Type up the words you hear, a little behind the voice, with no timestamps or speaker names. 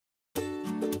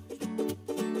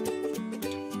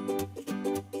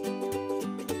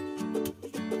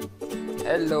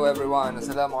Hello everyone,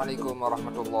 Assalamualaikum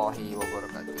warahmatullahi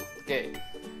wabarakatuh. Okay,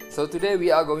 so today we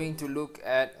are going to look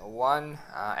at one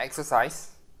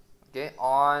exercise, okay,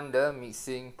 on the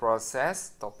mixing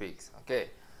process topics.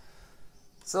 Okay,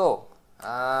 so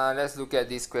let's look at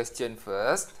this question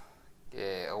first.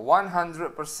 Okay, a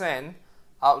 100%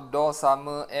 outdoor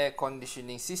summer air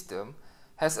conditioning system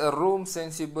has a room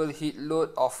sensible heat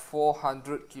load of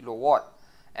 400 kilowatt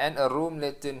and a room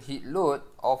latent heat load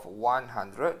of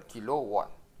 100 kilowatt.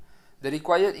 The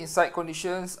required inside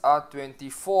conditions are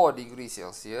 24 degrees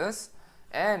Celsius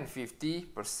and 50%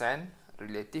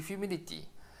 relative humidity.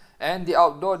 And the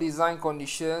outdoor design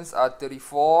conditions are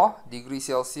 34 degrees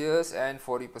Celsius and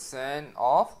 40%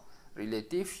 of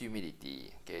relative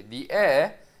humidity. Okay, the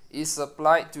air is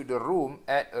supplied to the room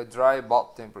at a dry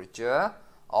bulb temperature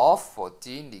of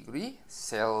 14 degrees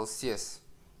Celsius.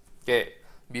 Okay,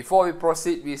 before we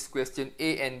proceed with question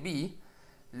A and B,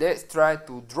 let's try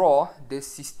to draw the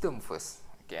system first.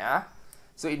 Okay,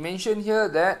 so it mentioned here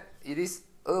that it is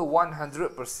a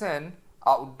 100%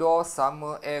 outdoor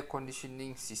summer air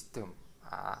conditioning system.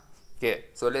 Okay,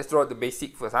 so let's draw the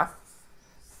basic first.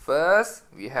 First,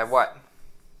 we have what?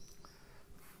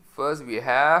 First, we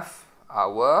have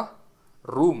our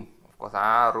room. Of course,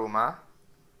 room.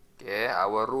 Okay,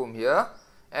 our room here.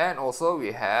 And also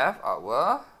we have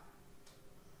our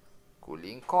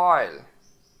cooling coil.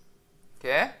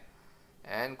 Okay,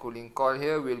 and cooling coil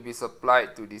here will be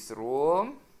supplied to this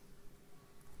room.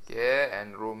 Okay,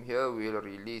 and room here will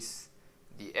release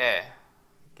the air.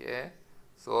 Okay,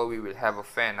 so we will have a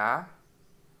fan.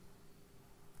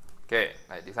 Okay,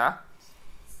 like this.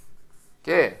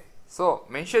 Okay, so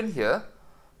mentioned here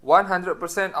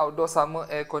 100% outdoor summer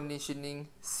air conditioning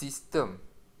system.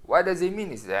 What does it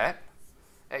mean is that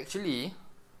actually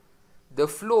the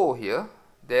flow here,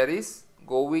 there is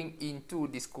going into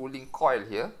this cooling coil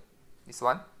here, this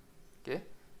one. Okay,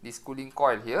 this cooling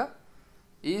coil here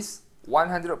is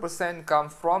 100%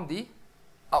 comes from the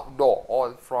outdoor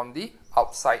or from the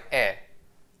outside air.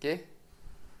 Okay,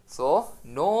 so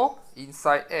no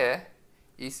inside air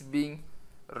is being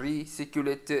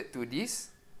recirculated to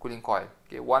this cooling coil.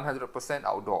 Okay, 100%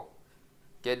 outdoor.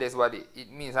 Okay, that's what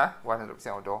it means, 100%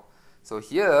 outdoor. So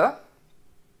here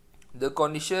the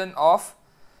condition of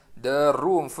the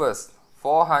room first,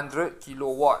 400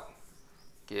 kilowatt.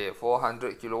 Okay,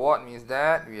 400 kilowatt means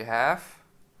that we have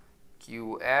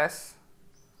QS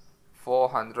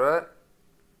 400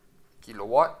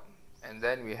 kilowatt, and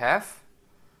then we have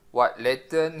what?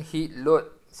 Latent heat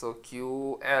load. So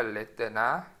QL latent,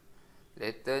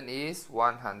 latent is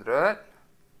 100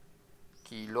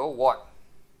 kilowatt.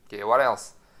 Okay, what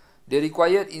else? The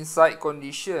required inside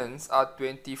conditions are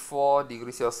 24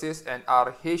 degrees Celsius and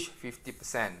RH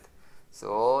 50%.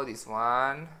 So this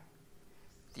one,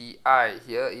 TI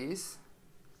here is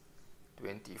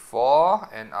 24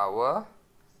 and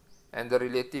the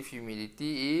relative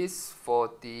humidity is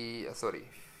 50%.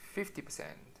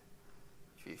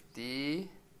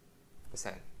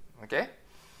 50%. Okay?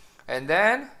 And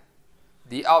then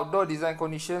the outdoor design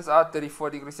conditions are 34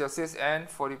 degrees Celsius and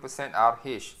 40%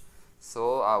 RH.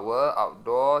 So our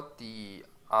outdoor T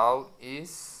out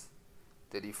is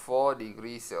 34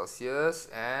 degrees Celsius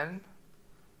and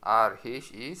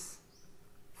RH is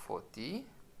 40%.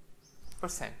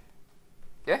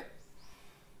 Okay?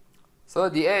 So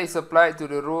the air is supplied to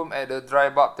the room at a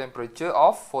dry bulb temperature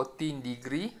of 14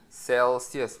 degrees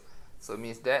Celsius. So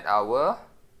means that our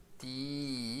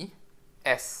TS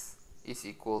is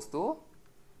equals to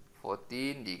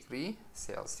 14 degrees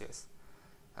Celsius.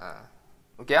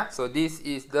 Okay, so this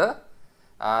is the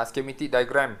schematic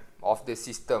diagram of the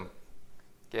system.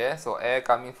 Okay, so air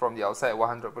coming from the outside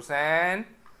 100%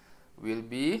 will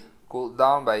be cooled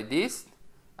down by this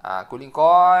cooling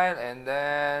coil, and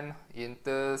then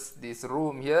enters this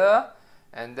room here,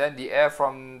 and then the air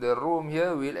from the room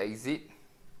here will exit.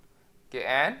 Okay,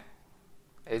 and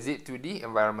exit to the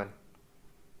environment.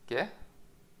 Okay.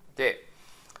 Okay.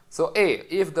 So A,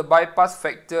 if the bypass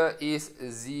factor is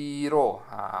 0.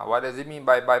 What does it mean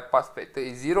by bypass factor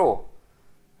is 0?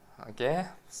 Okay.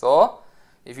 So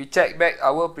if you check back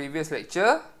our previous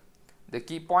lecture, the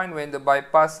key point when the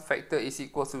bypass factor is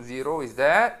equal to 0 is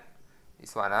that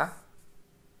this one.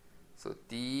 So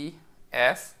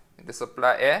TS, the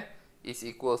supply air, is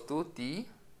equals to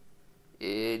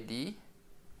TADP,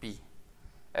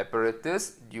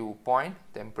 apparatus dew point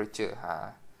temperature.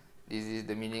 This is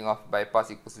the meaning of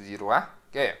bypass equals to 0.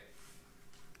 Okay.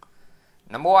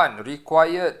 Number 1,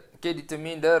 required. Okay,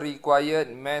 determine the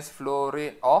required mass flow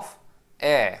rate of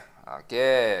air.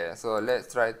 Okay, so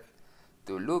let's try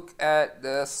to look at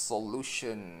the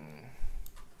solution.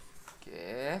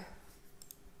 Okay.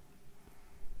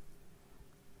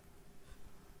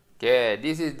 Okay,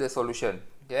 this is the solution.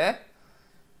 Okay.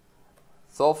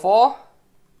 So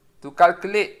to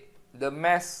calculate the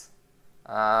mass,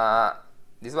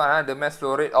 this one, the mass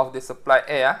flow rate of the supply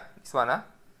air, this one,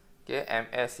 okay,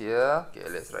 ms here. Okay,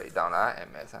 let's write it down,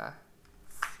 ms,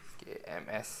 okay,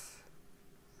 ms.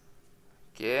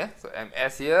 Okay, so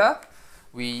ms here,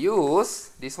 we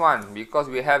use this one because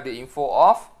we have the info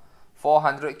of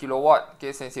 400 kilowatt,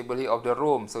 okay, sensible heat of the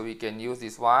room, so we can use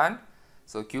this one.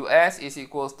 So qs is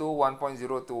equals to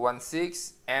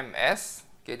 1.0216 ms.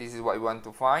 Okay, this is what we want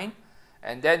to find.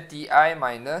 And then Ti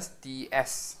minus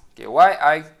Ts. Okay, why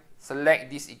I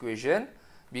select this equation?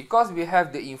 Because we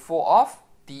have the info of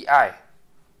Ti.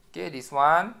 Okay, this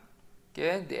one.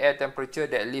 Okay, the air temperature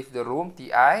that leaves the room,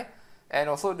 Ti. And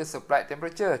also the supplied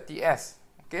temperature, Ts.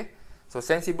 Okay, so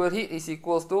sensible heat is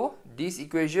equals to this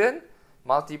equation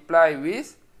multiply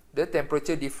with the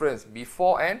temperature difference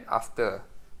before and after.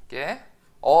 Okay,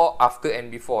 or after and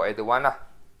before, either one lah.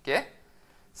 Okay.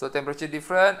 So temperature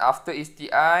difference, after is Ti,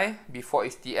 before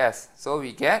is Ts. So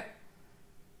we get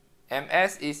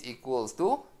ms is equals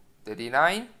to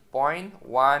 39.154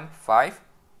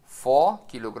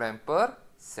 kilogram per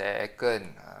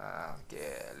second.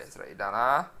 Okay, let's write it down.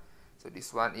 So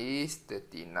this one is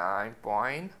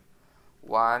 39.154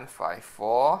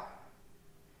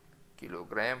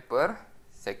 kilogram per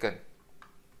second.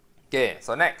 Okay,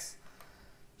 so next,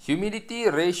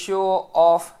 humidity ratio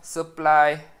of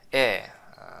supply air.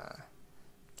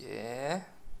 Okay.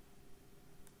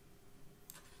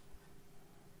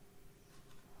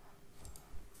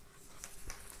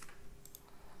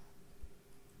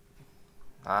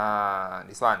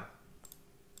 This one.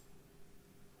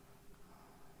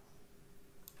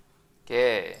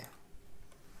 Okay.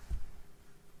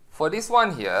 For this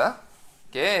one here,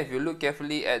 okay, if you look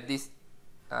carefully at this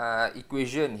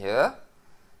equation here,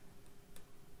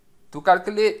 to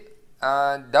calculate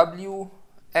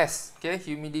Ws, okay,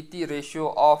 humidity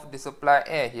ratio of the supply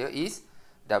air here is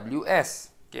Ws.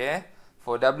 Okay,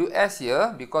 for Ws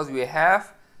here, because we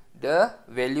have the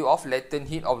value of latent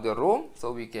heat of the room,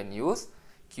 so we can use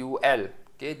QL.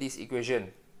 Okay, this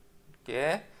equation.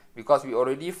 Okay, because we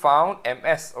already found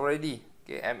Ms already.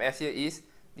 Okay, Ms here is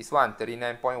this one,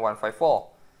 39.154.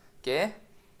 Okay,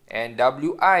 and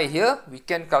Wi here, we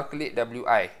can calculate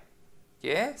Wi.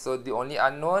 Okay, so the only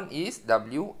unknown is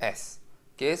Ws.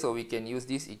 Okay, so we can use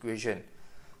this equation.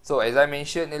 So as I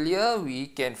mentioned earlier, we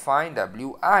can find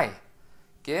Wi,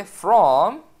 okay,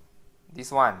 from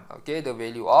this one. Okay, the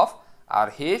value of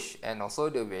RH and also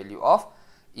the value of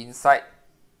inside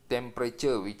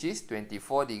temperature, which is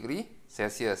 24 degree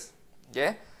Celsius.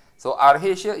 Okay, so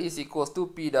RH here is equals to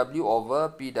PW over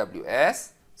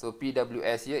PWS. So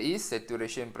PWS here is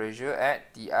saturation pressure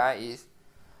at Ti is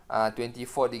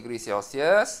 24 degrees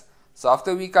Celsius. So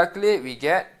after we calculate, we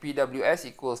get PWS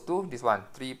equals to this one,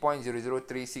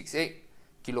 3.00368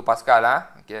 kilopascal.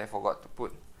 Okay, I forgot to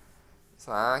put this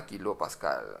one,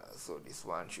 kilopascal. So this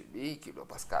one should be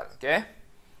kilopascal. Okay,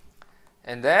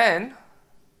 and then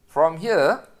from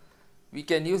here we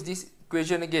can use this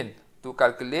equation again to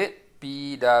calculate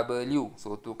PW.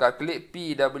 So to calculate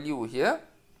PW here,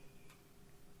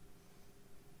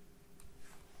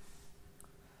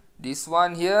 this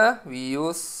one here, we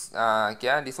use,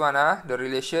 this one, the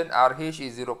relation RH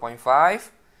is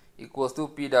 0.5 equals to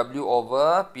PW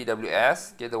over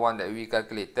PWS, okay, the one that we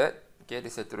calculated, okay, the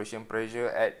saturation pressure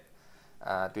at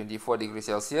 24 degrees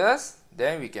Celsius.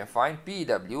 Then we can find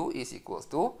PW is equals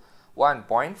to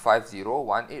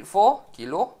 1.50184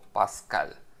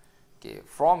 kilopascal. Okay,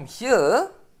 from here,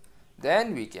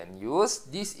 then we can use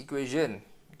this equation,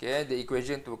 okay, the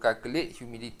equation to calculate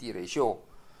humidity ratio,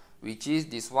 which is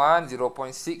this one,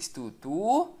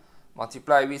 0.622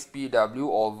 multiply with PW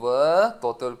over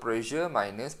total pressure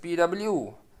minus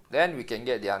PW. Then we can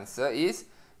get the answer is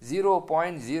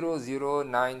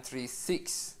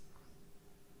 0.00936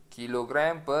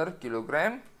 kilogram per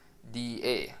kilogram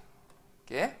dA.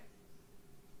 Okay.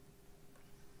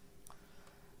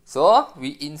 So we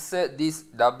insert this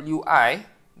Wi,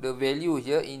 the value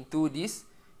here, into this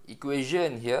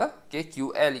equation here, okay,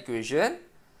 QL equation.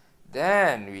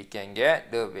 Then we can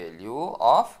get the value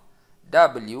of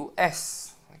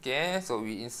Ws. Okay, so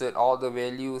we insert all the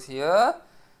values here.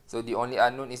 So the only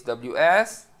unknown is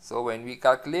Ws. So when we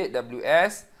calculate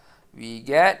Ws, we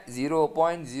get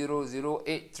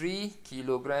 0.0083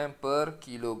 kilogram per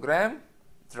kilogram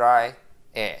dry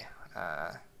air.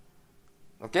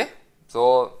 Okay,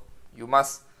 so you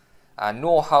must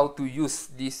know how to use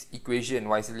this equation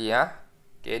wisely.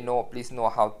 Okay, please know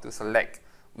how to select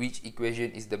which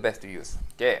equation is the best to use.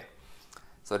 Okay,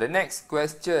 so the next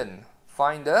question,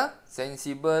 find the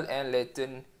sensible and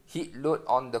latent heat load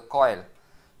on the coil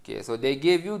Okay, so they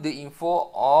gave you the info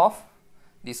of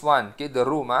this one, okay, the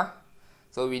room.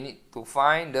 So we need to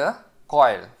find the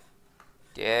coil.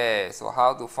 Okay, so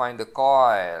how to find the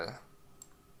coil?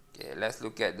 Okay, let's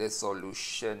look at the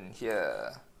solution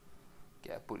here.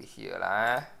 Okay, I put it here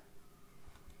lah.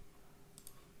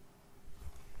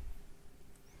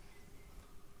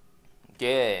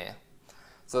 Okay,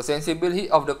 so sensible heat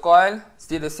of the coil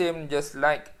still the same, just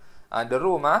like the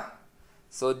room.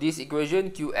 So this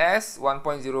equation QS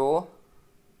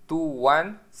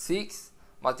 1.0216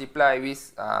 multiply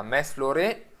with mass flow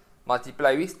rate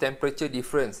multiply with temperature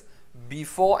difference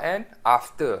before and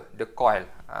after the coil.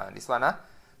 This one.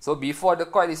 So before the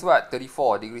coil is what?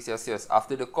 34 degrees Celsius.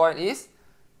 After the coil is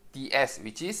TS,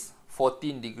 which is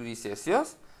 14 degrees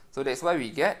Celsius. So that's why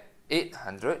we get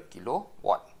 800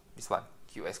 kilowatt. This one,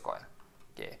 QS coil.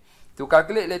 Okay. To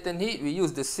calculate latent heat, we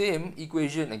use the same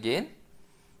equation again.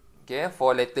 Okay,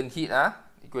 for latent heat,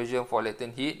 equation for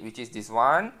latent heat, which is this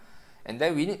one. And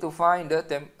then we need to find the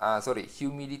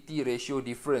humidity ratio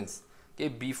difference. Okay,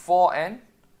 before and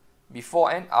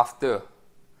after.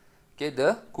 Okay,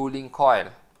 the cooling coil.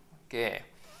 Okay.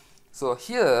 So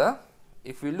here,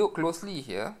 if we look closely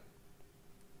here,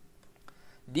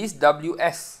 this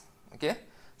WS. Okay.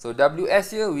 So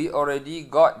WS here, we already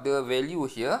got the value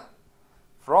here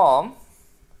from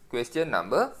question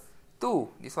number 2.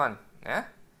 This one.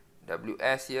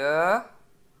 WS here.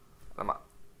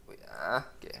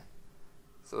 Okay.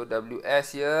 So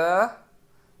WS here,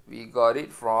 we got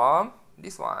it from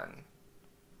this one.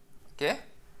 Okay.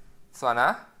 This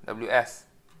one, WS.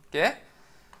 Okay.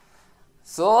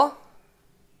 So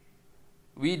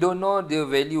we don't know the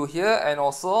value here, and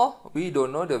also we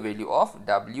don't know the value of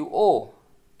WO.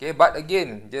 Okay, but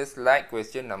again, just like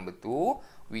question number 2,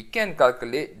 we can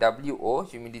calculate WO,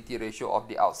 humidity ratio of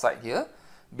the outside here,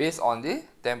 based on the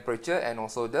temperature and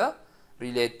also the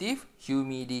relative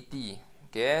humidity.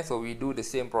 Okay, so we do the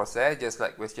same process just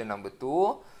like question number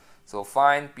 2. So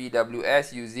find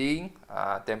PWS using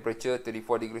temperature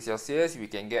 34 degrees Celsius. We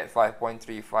can get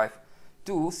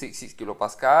 5.35266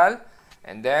 kilopascal.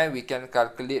 And then we can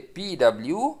calculate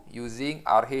PW using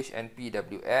RH and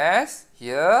PWS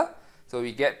here. So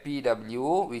we get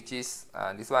PW, which is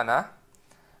this one,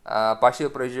 partial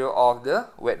pressure of the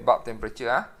wet bulb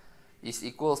temperature, is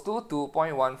equals to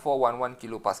 2.1411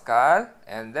 kilopascal.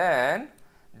 And then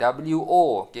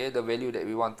WO, okay, the value that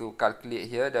we want to calculate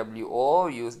here, WO,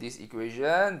 use this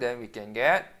equation, then we can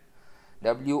get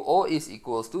WO is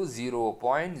equals to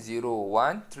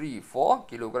 0.0134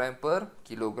 kilogram per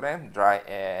kilogram dry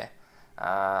air.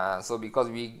 So because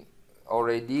we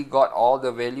already got all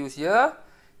the values here,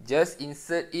 just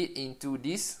insert it into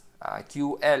this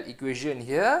QL equation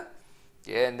here.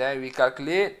 Okay, and then we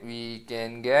calculate, we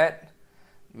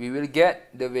will get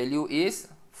the value is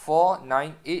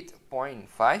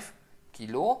 498.5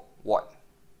 kilowatt.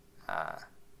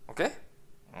 Okay.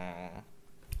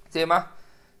 Same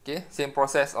okay, same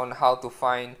process on how to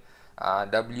find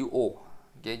WO.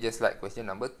 Okay, just like question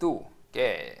number 2.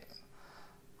 Okay.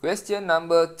 Question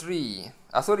number 3.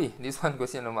 This one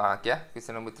question number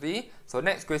question number 3. So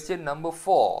next question number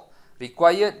 4.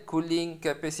 Required cooling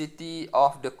capacity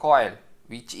of the coil,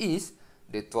 which is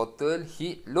the total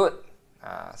heat load.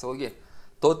 So again,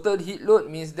 total heat load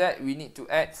means that we need to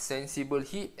add sensible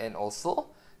heat and also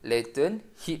latent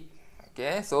heat.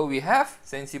 Okay, so we have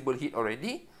sensible heat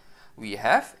already. We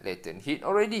have latent heat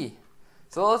already.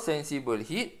 So sensible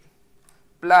heat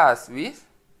plus with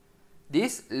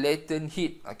this latent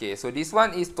heat. Okay, so this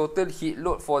one is total heat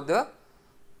load for the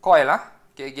coil.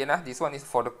 Okay, again, this one is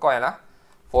for the coil.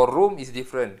 For room is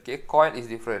different. Okay, coil is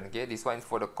different. Okay, this one is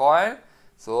for the coil.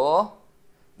 So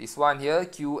this one here,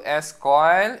 QS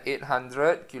coil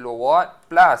 800 kilowatt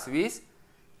plus with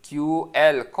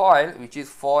QL coil, which is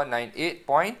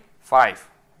 498.5.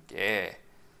 Okay,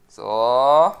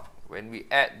 so when we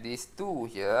add these two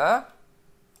here,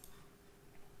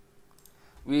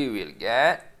 we will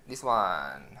get this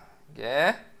one.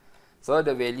 Okay, so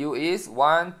the value is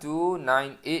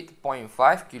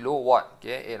 1298.5 kilowatt.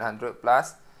 Okay, 800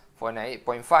 plus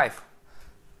 498.5.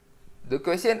 The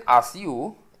question asks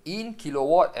you in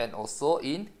kilowatt and also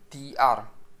in TR.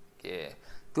 Okay,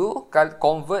 to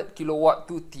convert kilowatt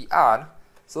to TR,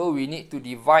 so we need to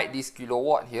divide this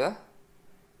kilowatt here.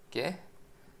 Okay,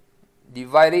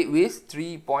 divide it with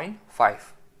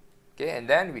 3.5. Okay, and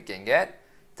then we can get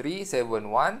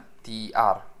 371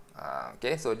 TR.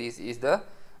 Okay, so this is the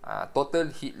total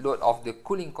heat load of the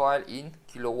cooling coil in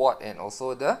kilowatt and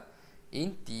also the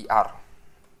in TR.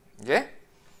 Okay,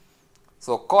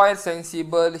 so coil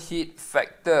sensible heat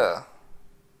factor.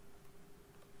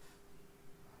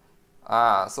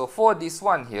 So for this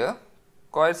one here,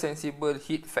 coil sensible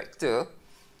heat factor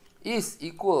is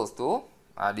equals to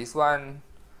this one.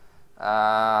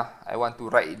 I want to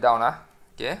write it down.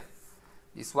 Okay,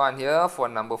 this one here for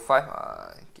number 5.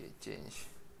 Okay,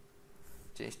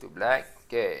 change to black.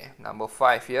 Okay, number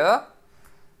 5 here.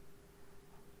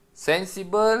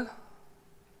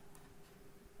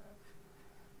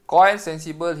 Coil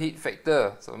sensible heat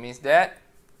factor. So means that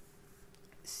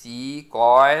C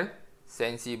coil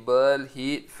sensible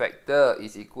heat factor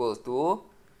is equals to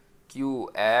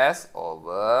QS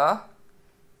over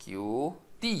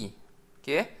QT.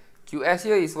 Okay, QS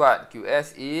here is what?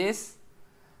 QS is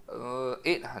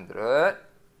 800.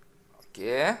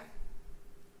 Okay,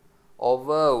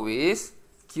 over with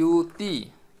QT.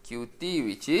 QT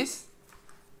which is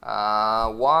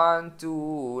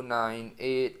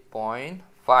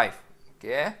 1298.5.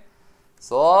 Okay,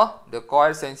 so the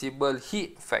coil sensible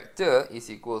heat factor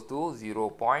is equal to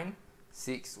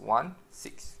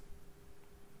 0.616.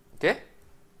 Okay,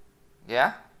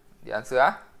 yeah, the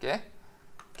answer. Okay,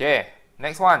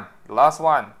 next one, the last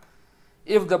one.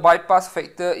 If the bypass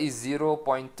factor is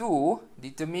 0.2,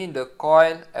 determine the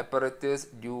coil apparatus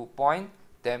dew point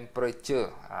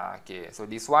temperature. Okay, so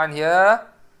this one here.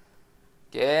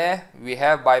 Okay, we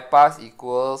have bypass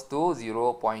equals to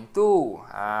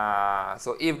 0.2.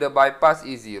 So if the bypass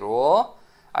is 0,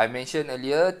 I mentioned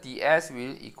earlier, TS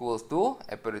will equals to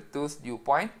apparatus dew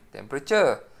point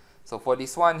temperature. So for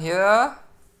this one here,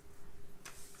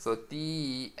 so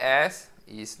TS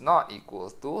is not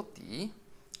equals to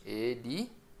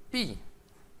TADP.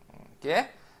 Okay,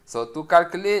 so to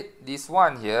calculate this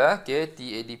one here, okay,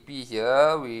 TADP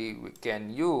here, we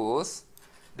can use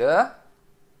this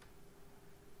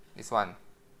one.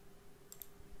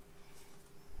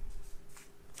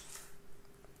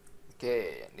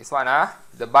 Okay, this one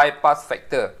the bypass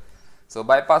factor. So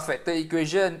bypass factor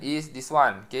equation is this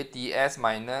one. Okay, TS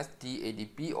minus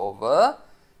TADP over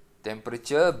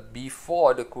temperature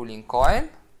before the cooling coil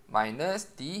minus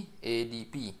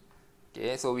TADP.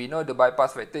 Okay, so we know the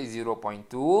bypass factor is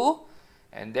 0.2,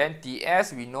 and then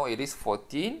TS we know it is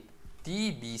 14,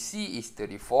 TBC is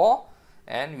 34,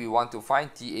 and we want to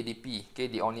find TADP. Okay,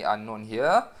 the only unknown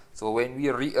here. So when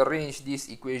we rearrange this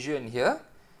equation here,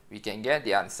 we can get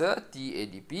the answer.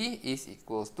 TADP is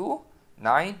equals to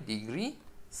 9 degrees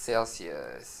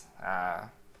Celsius.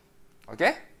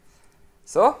 Okay,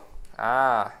 so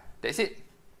that's it.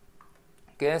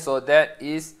 Okay, so that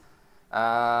is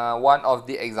one of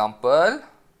the example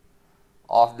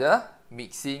of the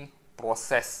mixing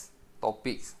process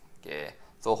topics. Okay,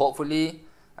 so hopefully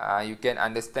you can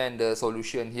understand the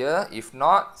solution here. If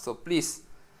not, so please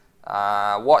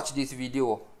watch this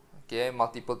video, okay,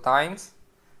 multiple times,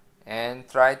 and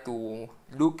try to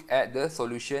look at the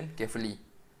solution carefully,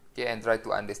 okay, and try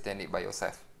to understand it by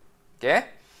yourself. Okay,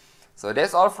 so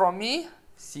that's all from me.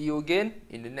 See you again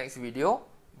in the next video.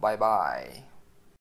 Bye bye.